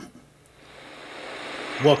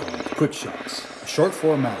Welcome to Quick Shots, a short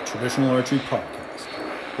format traditional archery podcast,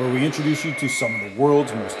 where we introduce you to some of the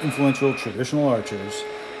world's most influential traditional archers,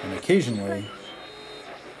 and occasionally,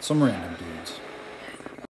 some random dudes.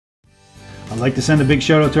 I'd like to send a big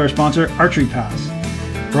shout out to our sponsor, Archery Pass.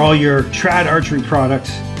 For all your trad archery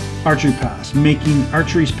products, Archery Pass, making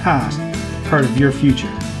archery's past part of your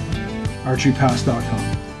future.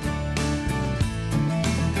 ArcheryPass.com.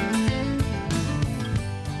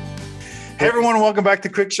 Hey everyone, welcome back to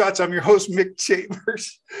Quick Shots. I'm your host, Mick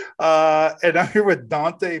Chambers, and I'm here with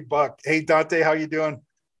Dante Buck. Hey Dante, how you doing?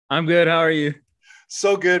 I'm good. How are you?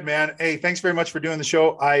 So good, man. Hey, thanks very much for doing the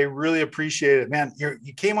show. I really appreciate it, man. You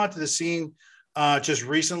came onto the scene just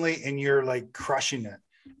recently, and you're like crushing it,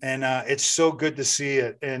 and it's so good to see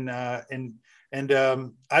it. And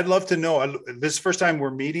I'd love to know. This is the first time we're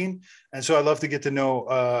meeting, and so I'd love to get to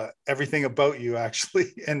know everything about you,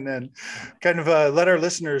 actually, and then kind of let our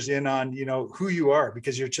listeners in on who you are,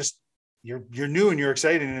 because you're new and you're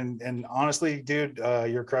exciting, and honestly, dude,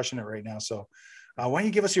 you're crushing it right now. So, why don't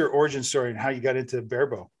you give us your origin story and how you got into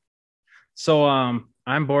barebow? So, I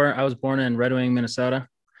was born in Red Wing, Minnesota.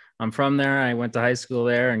 I'm from there. I went to high school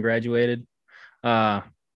there and graduated. I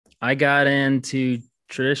got into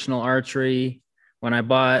traditional archery when I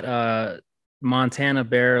bought a Montana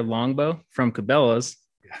Bear longbow from Cabela's.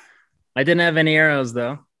 Yeah. I didn't have any arrows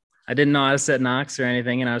though. I didn't know how to set nocks or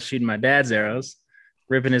anything, and I was shooting my dad's arrows,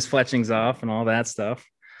 ripping his fletchings off and all that stuff.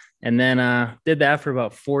 And then did that for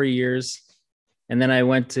about 4 years. And then I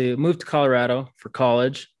moved to Colorado for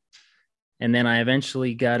college. And then I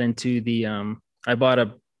eventually got into I bought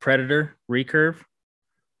a Predator recurve.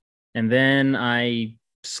 And then I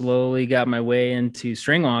slowly got my way into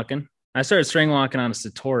string walking. I started string walking on a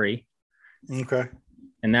Satori. Okay.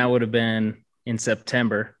 And that would have been in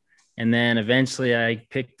September. And then eventually I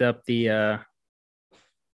picked up the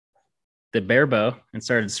barebow and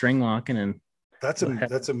started string walking. And that's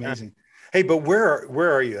amazing. Hey, but where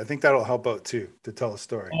are you? I think that'll help out too, to tell a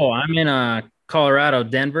story. Oh, I'm in Colorado,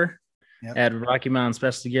 Denver, at Rocky Mountain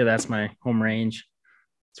Specialty Gear. That's my home range.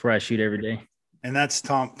 That's where I shoot every day. And that's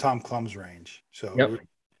Tom Clum's range. So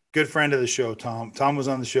good friend of the show, Tom. Tom was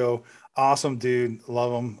on the show. Awesome dude.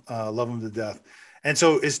 Love him to death. And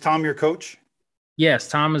so is Tom your coach? Yes,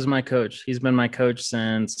 Tom is my coach. He's been my coach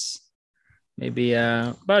since maybe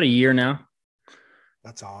about a year now.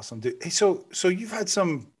 That's awesome, dude. Hey, so you've had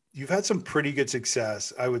some pretty good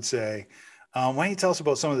success, I would say. Why don't you tell us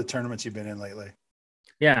about some of the tournaments you've been in lately?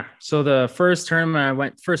 Yeah. So the first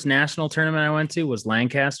national tournament I went to was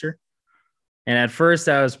Lancaster. And at first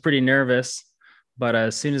I was pretty nervous, but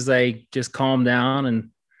as soon as I just calmed down and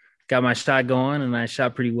got my shot going, and I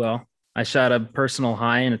shot pretty well. I shot a personal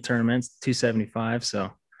high in a tournament, 275.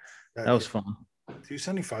 So that was fun.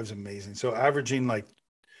 275 is amazing. So averaging like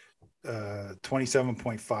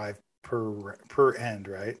 27.5 per end,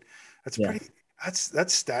 right?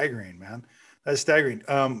 That's staggering, man. That's staggering.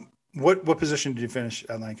 What position did you finish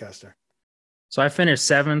at Lancaster? So I finished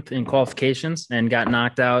 7th in qualifications and got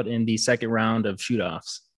knocked out in the second round of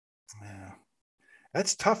shoot-offs. Yeah,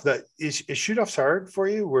 that's tough. Is shoot-offs hard for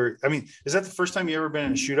you? Is that the first time you ever been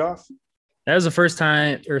in a shoot-off? That was the first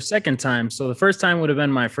time or second time. So the first time would have been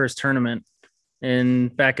my first tournament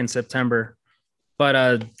back in September.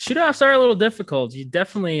 But shoot-offs are a little difficult. You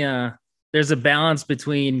definitely there's a balance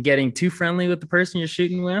between getting too friendly with the person you're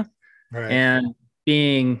shooting with, right, and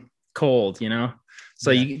being cold,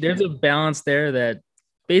 So there's a balance there that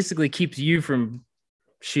basically keeps you from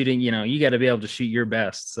shooting. You got to be able to shoot your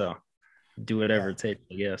best. So do whatever it takes,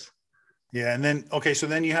 I guess. Yeah. And then, okay. So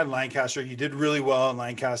then you had Lancaster. You did really well in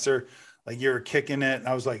Lancaster. Like you were kicking it.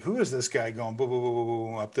 I was like, who is this guy going boom, boom, boom,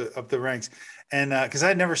 boom, boom, up the ranks? And because I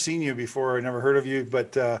had never seen you before, I never heard of you,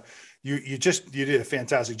 but you did a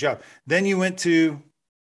fantastic job. Then you went to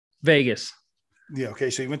Vegas. Yeah. Okay.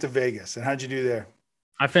 So you went to Vegas, and how'd you do there?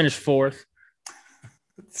 I finished 4th.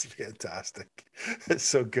 It's fantastic. It's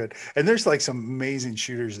so good. And there's like some amazing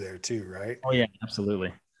shooters there too, right? Oh yeah,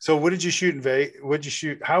 absolutely. So what did you shoot in Vegas? What'd you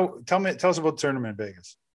shoot? Tell us about the tournament in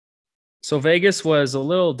Vegas. So Vegas was a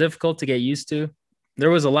little difficult to get used to.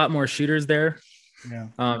 There was a lot more shooters there.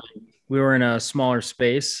 Yeah. We were in a smaller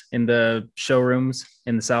space in the showrooms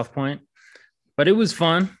in the South Point, but it was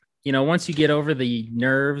fun. Once you get over the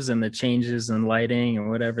nerves and the changes in lighting or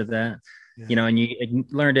whatever that, and you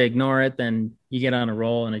learn to ignore it, then you get on a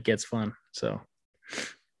roll and it gets fun.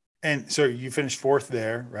 And so you finished 4th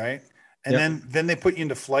there, right? And then they put you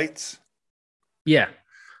into flights. Yeah.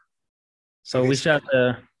 So we shot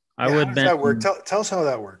how does that work? Tell us how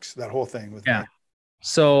that works, that whole thing with me.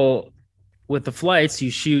 So with the flights,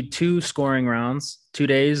 you shoot 2 scoring rounds, 2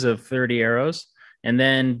 days of 30 arrows. And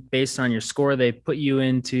then based on your score, they put you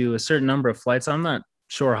into a certain number of flights. I'm not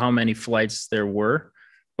sure how many flights there were,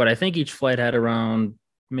 but I think each flight had around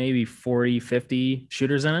maybe 40, 50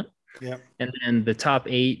 shooters in it. Yeah. And then the top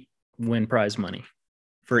 8 win prize money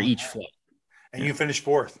for Oh, each flight. and Yeah. you finished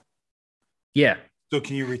fourth. Yeah. So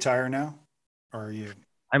can you retire now? Or are you?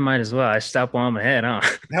 I might as well. I stopped while I'm ahead, huh?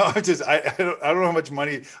 No, I don't know how much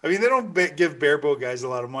money. I mean, they don't give bareboat guys a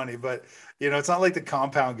lot of money, but it's not like the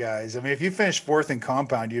compound guys. I mean, if you finished fourth in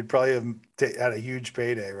compound, you'd probably have had a huge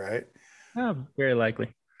payday, right? Oh, very likely.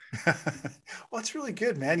 Well, it's really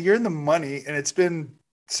good, man. You're in the money, and it's been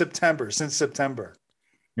since September.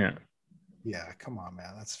 Yeah. Yeah, come on,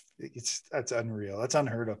 man. That's unreal. That's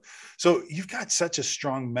unheard of. So you've got such a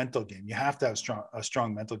strong mental game. You have to have a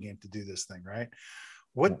strong mental game to do this thing, right?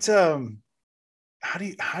 What how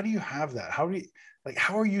do you have that?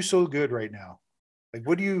 How are you so good right now? Like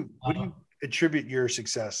what do you attribute your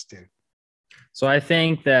success to? So I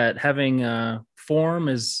think that having form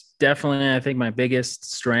is definitely, I think, my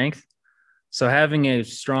biggest strength. So having a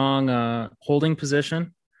strong holding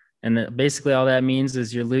position, and basically all that means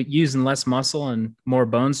is you're using less muscle and more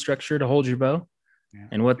bone structure to hold your bow. Yeah.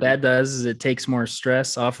 And what that does is it takes more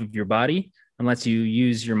stress off of your body and lets you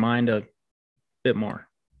use your mind a bit more.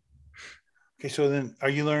 Okay, so then are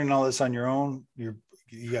you learning all this on your own? We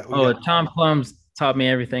Oh, got Tom Plum's taught me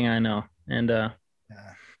everything I know, and yeah,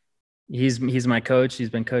 he's my coach. He's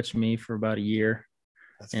been coaching me for about a year,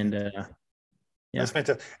 that's and fantastic. yeah, That's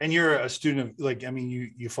fantastic. And you're a student of I mean,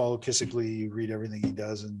 you follow Kisically, you read everything he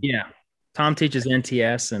does, and yeah. Tom teaches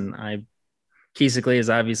NTS, and Keesikli is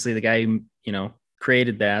obviously the guy who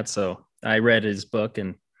created that. So I read his book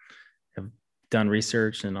and have done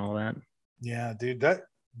research and all that. yeah, dude,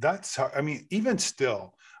 that's hard. I mean, even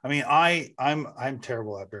still, I mean, I'm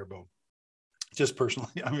terrible at barebow, just personally.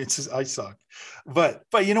 I mean, I suck, but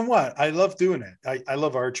you know what? I love doing it. I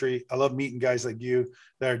love archery. I love meeting guys like you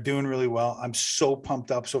that are doing really well. I'm so pumped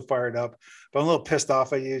up, so fired up, but I'm a little pissed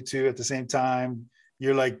off at you too. At the same time,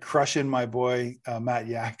 you're like crushing my boy Matt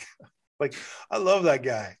Yak. Like, I love that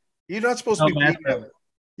guy. You're not supposed to Oh, be man, beating him.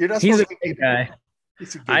 You're not he's supposed a to be great beating him. guy.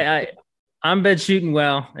 He's a good. I'm been shooting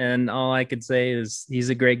well, and all I could say is he's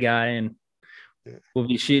a great guy, and Yeah. we'll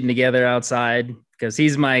be shooting together outside because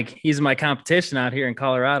he's my competition out here in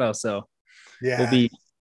Colorado. So we'll Yeah, be.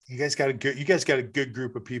 you guys got a good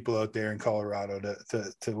group of people out there in Colorado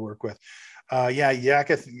to work with. Yeah,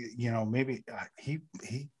 Yaketh, maybe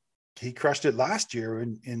he crushed it last year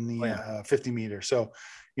in Oh, the yeah. 50 meter. So,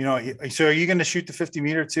 so are you going to shoot the 50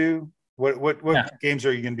 meter too? What Yeah. games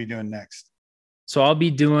are you going to be doing next? So I'll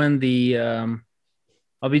be doing a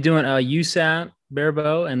USAT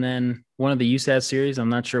barebow and then one of the USAT series. I'm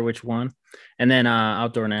not sure which one, and then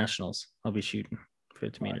outdoor nationals. I'll be shooting 50 Oh,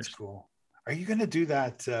 that's meters. cool. Are you going to do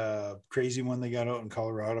that crazy one they got out in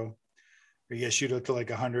Colorado? Or you guys shoot out to like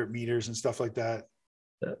 100 meters and stuff like that?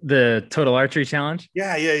 The total archery challenge.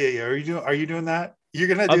 Yeah. Are you doing that? You're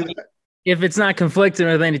gonna I'll do be, that? if it's not conflicting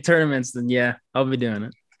with any tournaments, then yeah, I'll be doing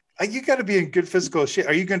it. You got to be in good physical shape.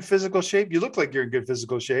 Are you in physical shape? You look like you're in good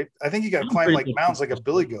physical shape. I think you got to I'm climb pretty like good. mountains like a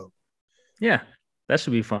billy goat. Yeah, that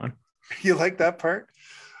should be fun. You like that part?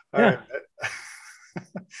 All right. Yeah.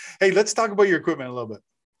 Hey, let's talk about your equipment a little bit.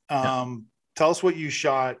 Yeah. Tell us what you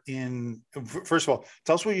shot in. First of all,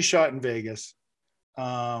 tell us what you shot in Vegas.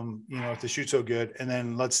 To shoot so good, and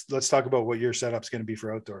then let's talk about what your setup's going to be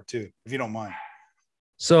for outdoor too, if you don't mind.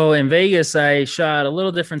 So in Vegas, I shot a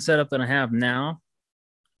little different setup than I have now.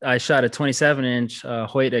 I shot a 27-inch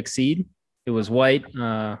Hoyt Exceed. It was white.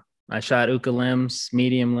 I shot Uka limbs,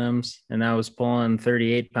 medium limbs, and I was pulling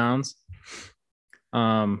 38 pounds.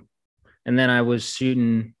 And then I was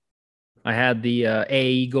shooting. I had the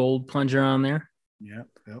AE Gold plunger on there. Yeah.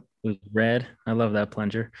 Yep. It was red. I love that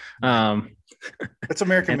plunger. Um, That's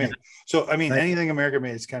American made. So, I mean, Right. anything American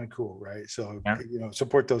made is kind of cool, right? So, Yeah.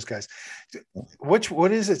 support those guys.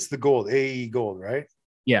 What is it? It's the gold, AE Gold, right?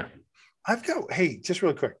 Yeah. Hey, just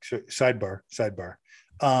real quick, sidebar.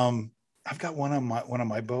 I've got one of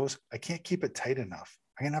my bows. I can't keep it tight enough.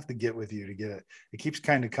 I'm gonna have to get with you to get it. It keeps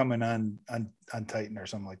kind of coming untighten or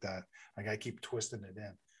something like that. Like I keep twisting it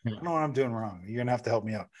in. I don't know what I'm doing wrong. You're gonna have to help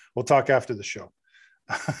me out. We'll talk after the show.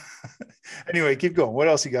 Anyway, keep going. What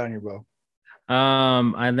else you got on your bow?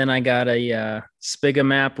 And then I got a Spiga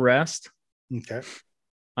map rest. Okay.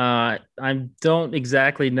 I don't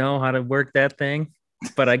exactly know how to work that thing,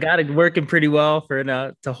 but I got it working pretty well for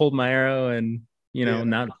it to hold my arrow and Yeah.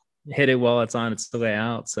 not hit it while it's on its way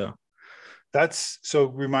out. So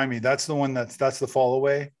Remind me, that's the one that's the fall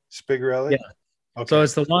away Spigarelli. yeah. Okay. So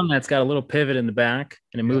it's the one that's got a little pivot in the back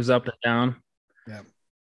and it moves up and down. Yeah.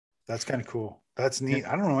 That's kind of cool. That's neat.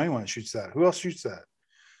 I don't know anyone that shoots that. Who else shoots that?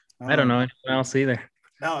 I don't know anyone else either.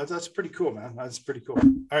 No, that's pretty cool, man. That's pretty cool.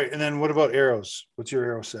 All right. And then what about arrows? What's your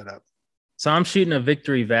arrow setup? So I'm shooting a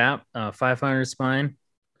Victory VAP, 500 spine.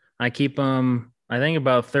 I keep them, I think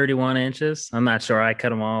about 31 inches. I'm not sure. I cut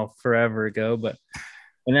them all forever ago, but,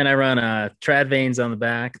 and then I run trad vanes on the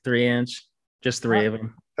back, 3-inch, just three of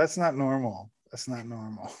them. That's not normal. That's not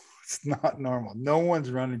normal. It's not normal. No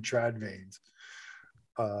one's running trad vanes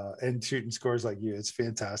and shooting scores like you. It's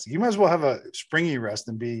fantastic. You might as well have a springy rest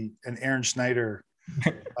and be an Aaron Schneider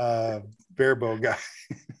bare bow guy.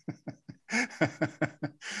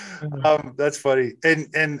 That's funny.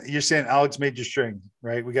 And you're saying Alex made your string,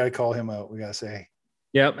 right? We got to call him out. We got to say,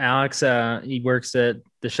 yep. Alex, he works at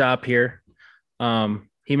the shop here.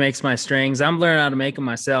 He makes my strings. I'm learning how to make them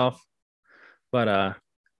myself, but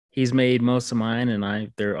he's made most of mine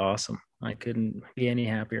and they're awesome. I couldn't be any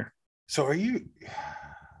happier. So are you,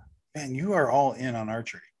 man, you are all in on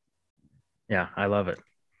archery. Yeah. I love it.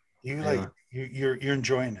 You're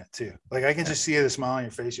enjoying it too. Like I can just see the smile on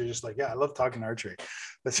your face. You're just like, yeah, I love talking archery.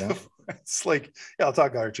 It's like, yeah, I'll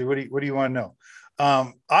talk archery. What do you want to know?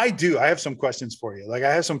 I have some questions for you. Like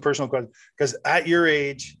I have some personal questions because at your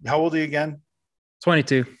age, how old are you again?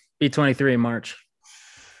 22, be 23 in March.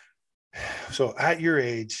 So at your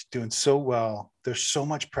age, doing so well, there's so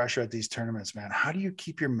much pressure at these tournaments, man. How do you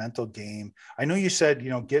keep your mental game? I know you said,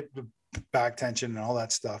 get the back tension and all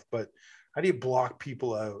that stuff, but how do you block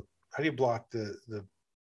people out? How do you block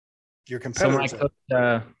your competitors? So my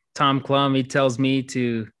coach, Tom Klum, he tells me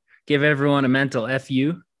to give everyone a mental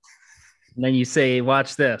FU. And then you say,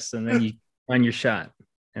 watch this, and then you run your shot.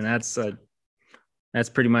 And that's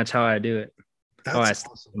pretty much how I do it. That's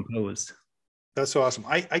awesome. Composed. That's so awesome.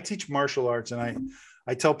 I teach martial arts and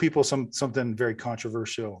I tell people something very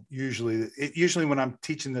controversial. Usually when I'm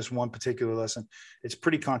teaching this one particular lesson, it's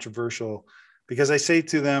pretty controversial because I say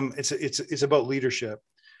to them, it's about leadership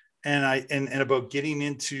and about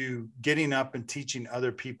getting up and teaching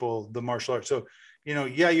other people the martial arts. So,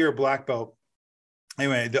 you're a black belt.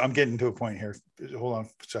 Anyway, I'm getting to a point here. Hold on a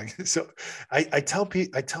second. So I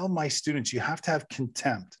tell my students, you have to have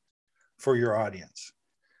contempt for your audience.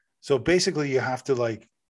 So basically you have to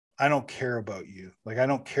I don't care about you. I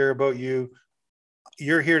don't care about you.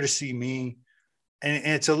 You're here to see me. And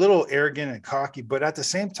it's a little arrogant and cocky, but at the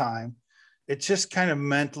same time, it just kind of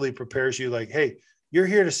mentally prepares you hey, you're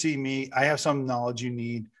here to see me. I have some knowledge you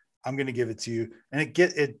need. I'm going to give it to you. And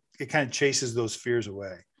it kind of chases those fears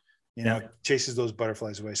away, chases those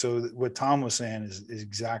butterflies away. So what Tom was saying is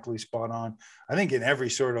exactly spot on. I think in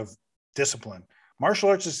every sort of discipline, martial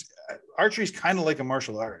arts archery is kind of like a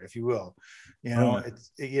martial art, if you will.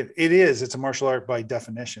 It's a martial art by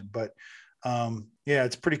definition, but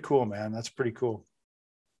it's pretty cool, man. That's pretty cool.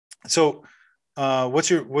 So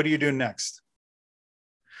what are you doing next?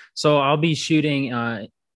 So I'll be shooting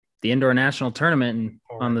the indoor national tournament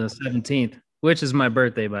on the 17th, which is my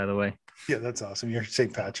birthday, by the way. Yeah, that's awesome. Your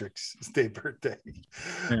St. Patrick's Day birthday.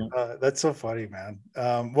 Yeah. That's so funny, man.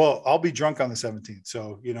 Well, I'll be drunk on the 17th,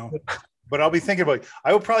 so but I'll be thinking about it.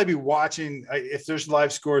 I will probably be watching. If there's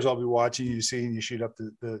live scores, I'll be watching you, seeing you shoot up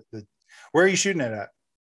the. Where are you shooting it at?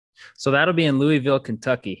 So that'll be in Louisville,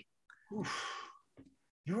 Kentucky. Oof.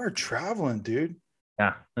 You are traveling, dude.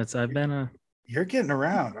 Yeah, You're getting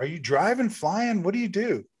around. Are you driving, flying? What do you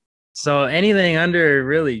do? So anything under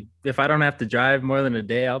really, if I don't have to drive more than a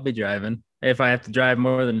day, I'll be driving. If I have to drive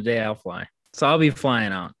more than a day, I'll fly. So I'll be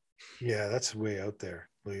flying out. Yeah, that's way out there,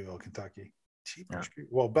 Louisville, Kentucky. Yeah.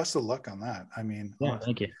 Well, best of luck on that. I mean,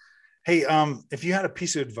 thank you. Hey, if you had a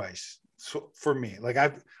piece of advice for me,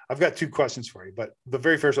 I've got two questions for you, but the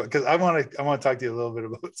very first one, because I want to talk to you a little bit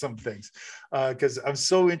about some things, because I'm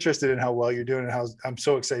so interested in how well you're doing and how I'm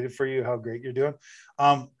so excited for you, how great you're doing.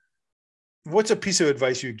 What's a piece of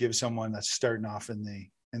advice you'd give someone that's starting off in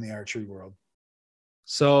the archery world?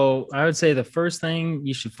 So I would say the first thing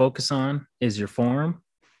you should focus on is your form.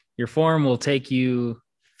 Your form will take you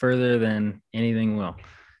further than anything will.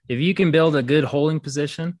 If you can build a good holding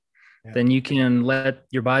position, then you can let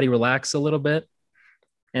your body relax a little bit.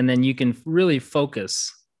 And then you can really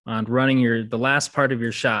focus on running the last part of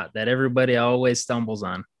your shot that everybody always stumbles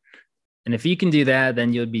on. And if you can do that,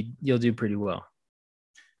 then you'll do pretty well.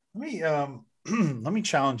 Let me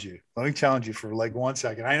challenge you. Let me challenge you for 1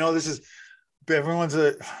 second. I know this is we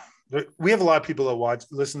have a lot of people that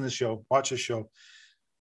listen to the show, watch the show,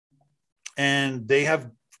 and they have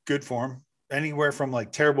good form, anywhere from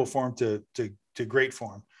terrible form to great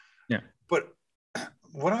form. Yeah. But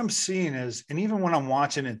what I'm seeing is, and even when I'm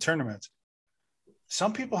watching in tournaments,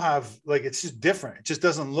 some people have it's just different. It just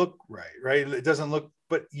doesn't look right. It doesn't look,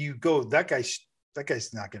 but you go, that guy that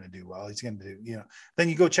guy's not going to do well. He's going to do, you know, then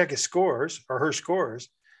you go check his scores or her scores,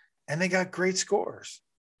 and they got great scores.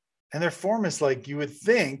 And their form is like, you would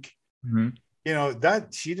think, Mm-hmm. you know,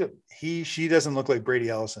 that she doesn't look like Brady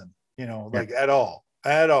Ellison, you know, Yeah. like at all,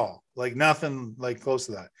 like nothing like close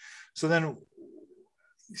to that. So then,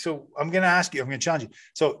 so I'm going to ask you, I'm going to challenge you.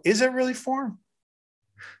 So is it really form?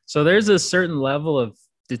 So there's a certain level of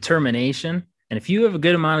determination. And if you have a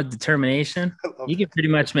good amount of determination, I love you can it. pretty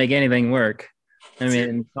much make anything work. I mean,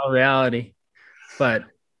 in all reality, but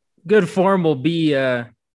good form will be, at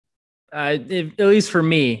least for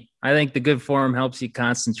me, I think the good form helps you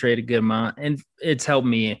concentrate a good amount. And it's helped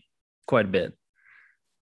me quite a bit.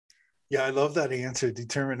 Yeah, I love that answer.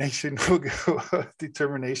 Determination.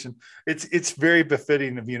 Determination. It's very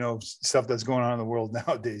befitting of, you know, stuff that's going on in the world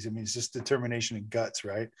nowadays. I mean, it's just determination and guts,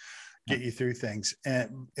 right? Get you through things.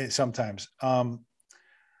 And sometimes,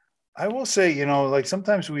 I will say, you know, like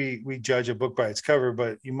sometimes we judge a book by its cover,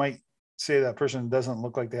 but you might say that person doesn't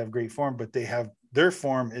look like they have great form, but they have, their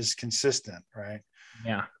form is consistent, right?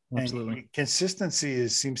 Yeah, And absolutely. consistency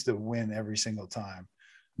seems to win every single time.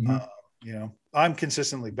 Mm-hmm. Uh, you know, I'm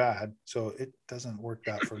consistently bad, so it doesn't work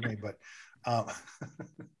that for me. But um,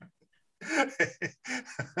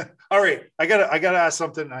 all right, I gotta ask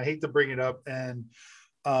something. I hate to bring it up, and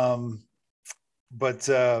um, but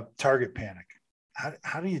target panic.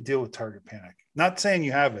 How do you deal with target panic? Not saying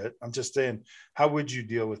you have it. I'm just saying, how would you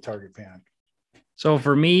deal with target panic? So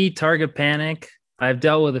for me, target panic, I've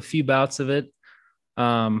dealt with a few bouts of it.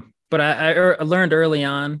 But I learned early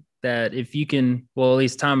on that if you can, well, at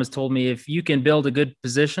least Thomas told me, if you can build a good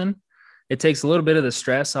position, it takes a little bit of the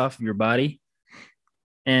stress off of your body.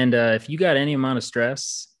 And if you got any amount of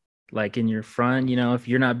stress, like in your front, you know, if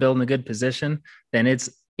you're not building a good position, then it's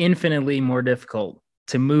infinitely more difficult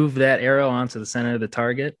to move that arrow onto the center of the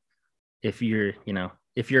target if you're, you know,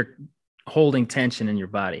 if you're holding tension in your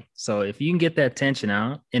body. So if you can get that tension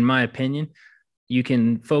out, in my opinion, you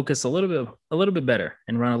can focus a little bit better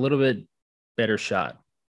and run a little bit better shot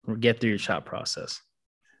or get through your shot process.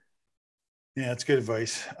 Yeah, that's good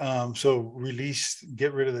advice. So release,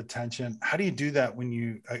 get rid of the tension. How do you do that when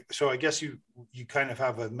you? So I guess you kind of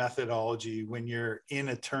have a methodology when you're in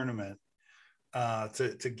a tournament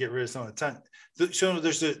to get rid of some of the tension. So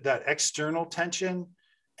there's that external tension,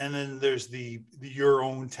 and then there's the your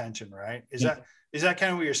own tension, right? Yeah. Is that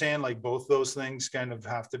kind of what you're saying? Like both those things kind of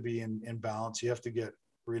have to be in balance. You have to get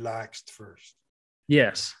relaxed first.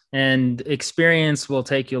 Yes. And experience will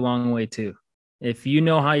take you a long way too. If you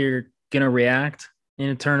know how you're going to react in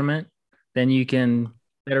a tournament, then you can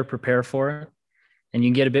better prepare for it and you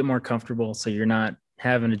can get a bit more comfortable. So you're not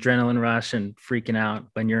having adrenaline rush and freaking out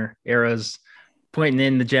when your arrow's pointing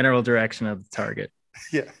in the general direction of the target.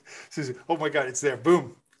 Yeah. Oh my God, it's there.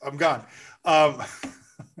 Boom. I'm gone. Um,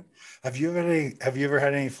 have you ever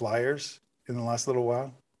had any flyers in the last little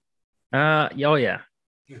while? Oh yeah.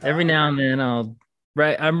 You Every have? now and then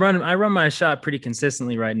I run my shot pretty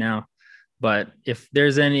consistently right now. But if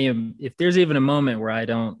there's even a moment where I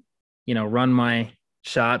don't, you know, run my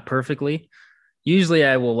shot perfectly, usually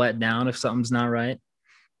I will let down if something's not right.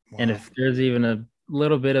 And Wow. if there's even a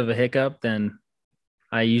little bit of a hiccup, then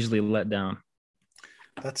I usually let down.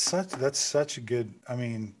 That's such a good, I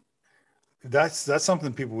mean, that's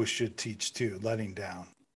something people should teach too, letting down.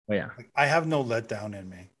 Oh yeah. Like, I have no letdown in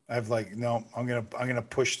me. I've like, no, I'm gonna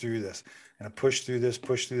push through this. And I push through this.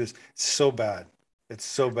 It's so bad. It's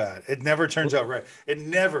so bad. It never turns out right. It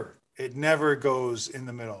never goes in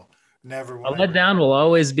the middle. Never A when I let down will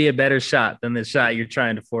always be a better shot than the shot you're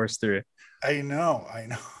trying to force through. I know.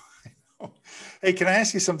 Hey, can I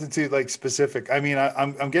ask you something too, like specific? I mean,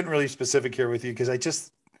 I'm getting really specific here with you because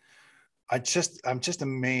I'm just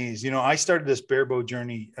amazed. You know, I started this barebow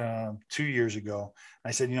journey 2 years ago.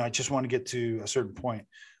 I said, you know, I just want to get to a certain point.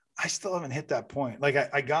 I still haven't hit that point. Like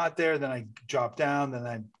I got there, then I dropped down, then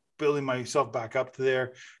I building myself back up to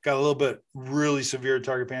there. Got a little bit really severe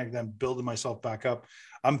target panic, then building myself back up.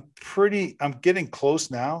 I'm getting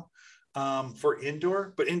close now for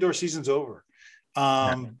indoor, but indoor season's over.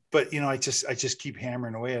 Yeah. But you know, I just keep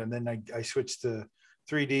hammering away, and then I switched to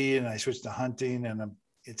 3D, and I switched to hunting, and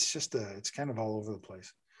it's kind of all over the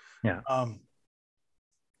place. Yeah. Um,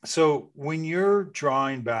 so when you're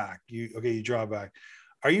drawing back, you draw back.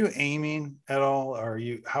 Are you aiming at all? Or are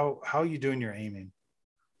you how are you doing your aiming?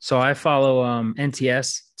 So I follow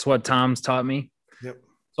NTS. It's what Tom's taught me. Yep.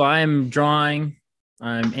 So I'm drawing,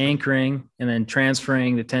 I'm anchoring, and then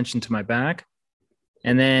transferring the tension to my back.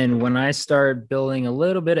 And then when I start building a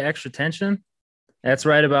little bit of extra tension, that's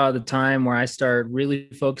right about the time where I start really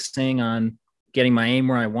focusing on getting my aim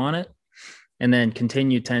where I want it, and then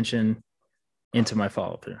continue tension into my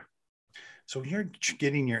follow through. So you're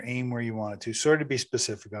getting your aim where you want it to. Sorry to be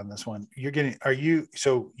specific on this one.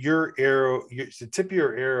 So your arrow, the tip of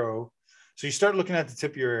your arrow. So you start looking at the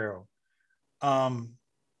tip of your arrow. Um,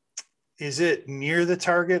 is it near the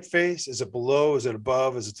target face? Is it below? Is it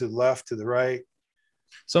above? Is it to the left, to the right?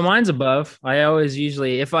 So mine's above. I always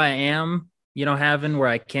usually, if I am, having where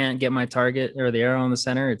I can't get my target or the arrow in the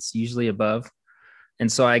center, it's usually above.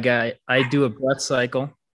 And so I do a breath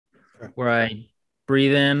cycle where I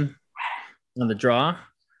breathe in on the draw,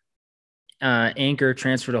 anchor,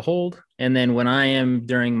 transfer to hold. And then when I am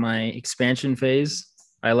during my expansion phase,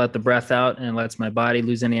 I let the breath out and lets my body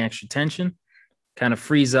lose any extra tension, kind of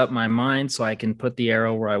frees up my mind so I can put the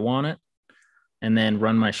arrow where I want it and then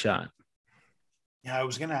run my shot. Yeah, I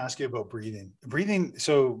was going to ask you about breathing. Breathing.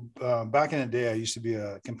 So back in the day, I used to be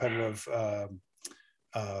a competitive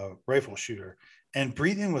rifle shooter, and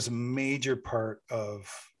breathing was a major part of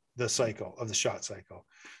the shot cycle.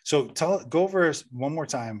 So go over us one more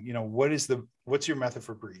time. What's your method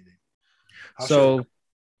for breathing?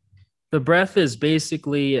 The breath is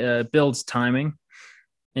basically builds timing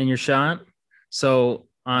in your shot. So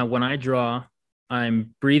when I draw,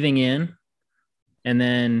 I'm breathing in, and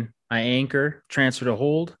then I anchor, transfer to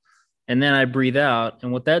hold, and then I breathe out.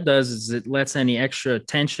 And what that does is it lets any extra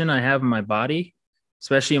tension I have in my body,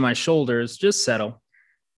 especially in my shoulders, just settle.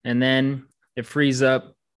 And then it frees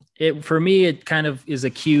up. For me, it kind of is a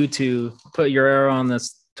cue to put your arrow on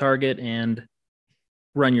this target and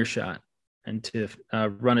run your shot and to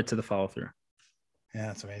run it to the follow through. Yeah,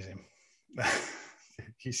 that's amazing.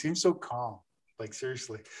 He seems so calm. Like,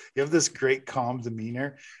 seriously, you have this great calm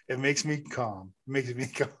demeanor. It makes me calm. It makes me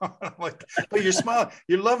calm. I'm like, but you're smiling.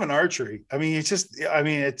 You're loving archery. I mean,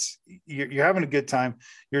 you're having a good time.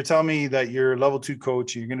 You're telling me that you're a level 2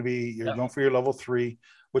 coach. You're going for your level 3,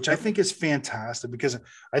 which I think is fantastic, because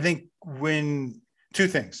I think two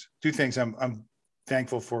things I'm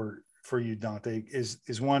thankful for you, Dante,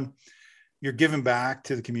 is one, you're giving back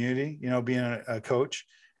to the community, being a coach.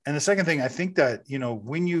 And the second thing, I think that,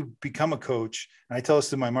 when you become a coach, and I tell this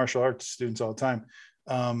to my martial arts students all the time,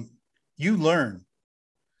 you learn,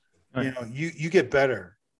 right. You get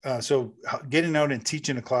better. So getting out and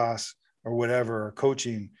teaching a class or whatever, or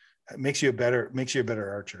coaching, makes you a better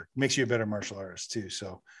archer, makes you a better martial artist too.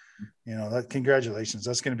 So, congratulations.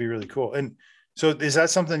 That's going to be really cool. And so is that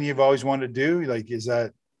something you've always wanted to do? Like,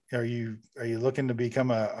 are you looking to become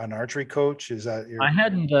an archery coach? Is that I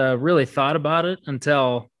hadn't really thought about it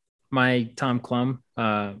until my Tom Klum.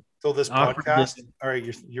 Till this podcast. All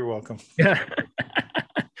right. You're welcome. Yeah.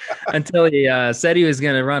 Until he said he was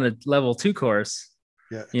going to run a level 2 course.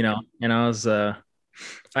 Yeah. And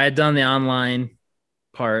I had done the online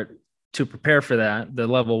part to prepare for that, the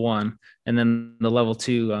level 1, and then the level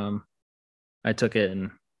 2. I took it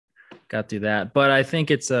and got through that. But I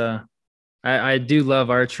think it's I do love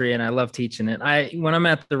archery, and I love teaching it. When I'm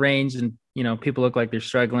at the range and, people look like they're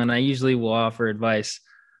struggling, I usually will offer advice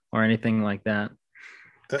or anything like that,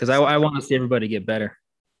 because I want to see everybody get better.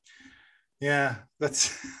 Yeah,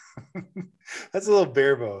 that's that's a little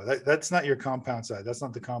bare bow. That's not your compound side. That's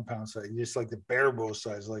not the compound side. You just like the bare bow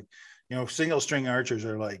size. Like, single string archers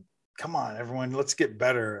are like, come on, everyone, let's get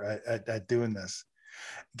better at doing this.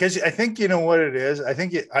 Because I think, what it is. I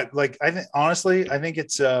think honestly, I think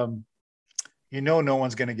it's, no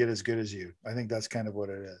one's going to get as good as you. I think that's kind of what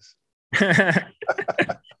it is.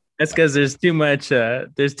 That's because there's too many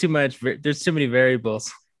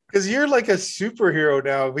variables. Because you're like a superhero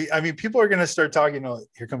now. People are going to start talking.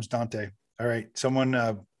 Here comes Dante. All right. Someone,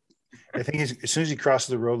 I think as soon as he crosses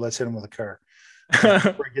the road, let's hit him with a car.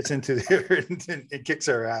 Before he gets into there and kicks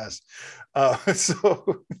our ass.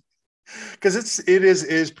 Because it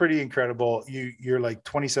is pretty incredible. You're like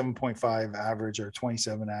 27.5 average or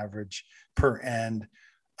 27 average per end.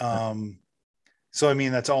 So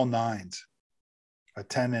that's all 9s, a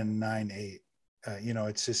 10 and 9-8.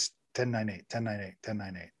 It's just 10-9-8, 10-9-8,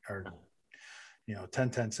 10-9-8, or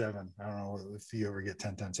 10-10-7. I don't know if you ever get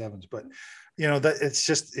 10-10-7s, but that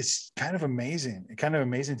it's kind of amazing. Kind of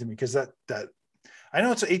amazing to me, because that I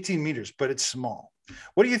know it's 18 meters, but it's small.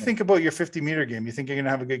 What do you think about your 50-meter game? You think you're going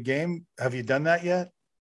to have a good game? Have you done that yet?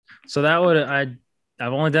 So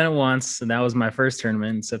I've only done it once, and that was my first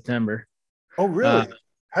tournament in September. Oh, really?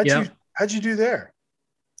 How'd you do there?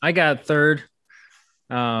 I got 3rd.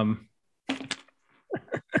 That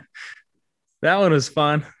one was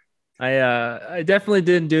fun. I definitely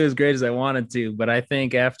didn't do as great as I wanted to, but I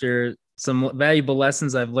think after some valuable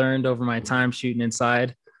lessons I've learned over my time shooting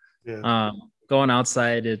inside, going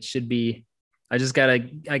outside, it should be. I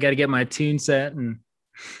gotta get my tune set, and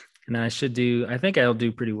I think I'll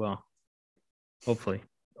do pretty well. Hopefully.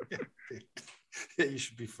 Yeah, you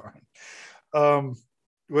should be fine.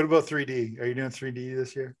 What about 3D? Are you doing 3D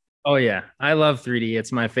this year? Oh yeah, I love 3D.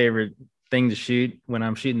 It's my favorite thing to shoot when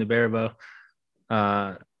I'm shooting the barebow.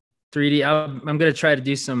 3D. I'm gonna try to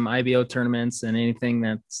do some IBO tournaments and anything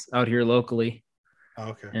that's out here locally, Oh,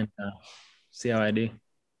 okay. and see how I do.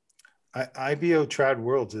 IBO Trad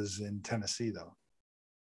Worlds is in Tennessee, though.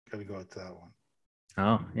 Got to go out to that one.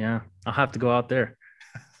 Oh yeah, I'll have to go out there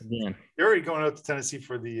again. You're already going out to Tennessee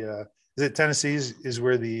for the. Is it Tennessee's is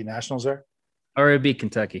where the nationals are? Or it'd be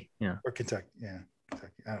Kentucky. Yeah. Or Kentucky? Yeah,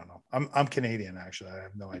 Kentucky. I don't know. I'm Canadian actually. I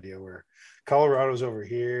have no idea where. Colorado's over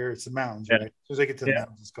here. It's the mountains, Yeah. right? As soon as I get to the Yeah.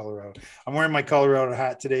 mountains, it's Colorado. I'm wearing my Colorado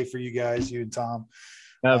hat today for you guys, you and Tom.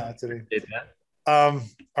 Today.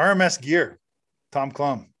 RMS Gear, Tom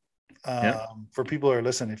Klum. For people who are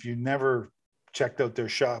listening, if you never checked out their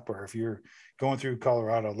shop or if you're going through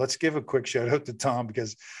Colorado, let's give a quick shout out to Tom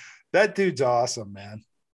because that dude's awesome, man.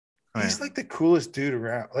 He's like the coolest dude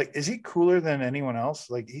around. Like, is he cooler than anyone else?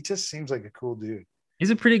 Like, he just seems like a cool dude. He's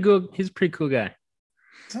a pretty cool guy.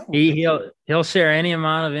 So, He'll share any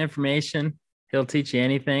amount of information. He'll teach you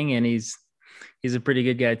anything, and he's a pretty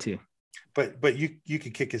good guy too. But you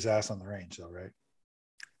could kick his ass on the range, though, right?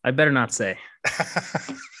 I better not say.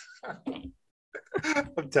 I'm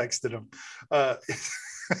texting him.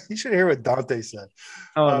 You should hear what Dante said.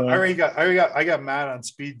 Oh, I got Matt on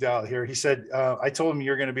speed dial here. He said, I told him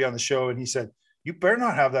you're going to be on the show, and he said, you better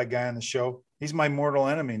not have that guy on the show. He's my mortal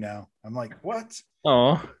enemy now. I'm like, what?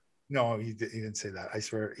 Oh, no, he didn't say that. I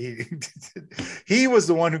swear. He was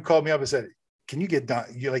the one who called me up and said, can you get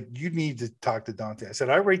Dante? You need to talk to Dante. I said,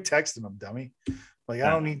 I already texted him, dummy. Like, I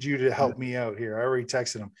don't need you to help me out here. I already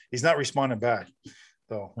texted him. He's not responding back.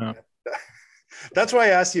 So that's why I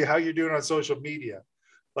asked you how you're doing on social media.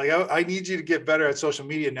 Like, I need you to get better at social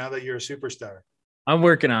media now that you're a superstar. I'm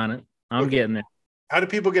working on it. I'm getting there. How do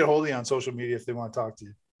people get hold of you on social media if they want to talk to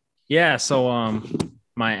you? Yeah. So,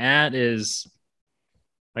 my @ is,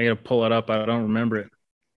 I got to pull it up. I don't remember it.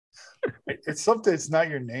 It's something. It's not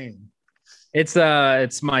your name. It's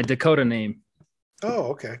my Dakota name.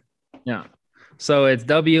 Oh, okay. Yeah. So it's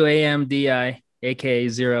WAMDI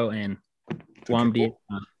AK0N. Okay,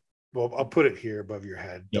 well, I'll put it here above your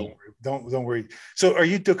head. Yeah. Don't worry. So, are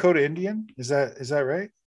you Dakota Indian? Is that right?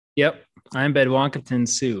 Yep. I'm Bedwonkaton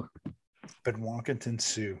Sioux. Bedwonkaton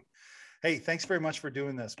Sioux. Hey, thanks very much for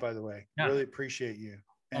doing this, by the way. Yeah. Really appreciate you.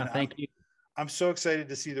 And thank you. I'm so excited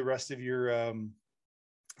to see the rest of your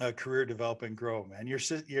career develop and grow, man. You're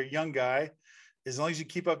a young guy. As long as you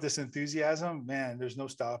keep up this enthusiasm, man, there's no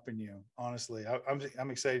stopping you. Honestly, I'm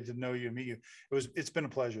excited to know you and meet you. It's been a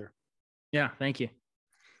pleasure. Yeah, thank you.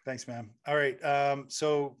 Thanks, man. All right.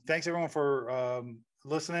 So thanks everyone for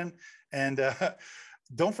listening. And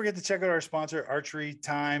don't forget to check out our sponsor,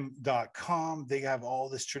 archerytime.com. They have all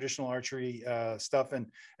this traditional archery stuff and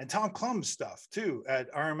Tom Klum's stuff too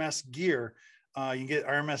at RMS Gear. You can get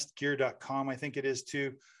rmsgear.com, I think it is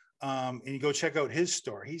too. And you go check out his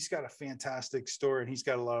store. He's got a fantastic store and he's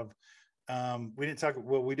got a lot of, we did talk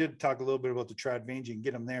a little bit about the trad veins. You can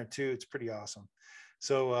get them there too. It's pretty awesome.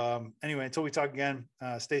 So anyway, until we talk again,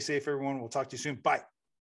 stay safe, everyone. We'll talk to you soon. Bye.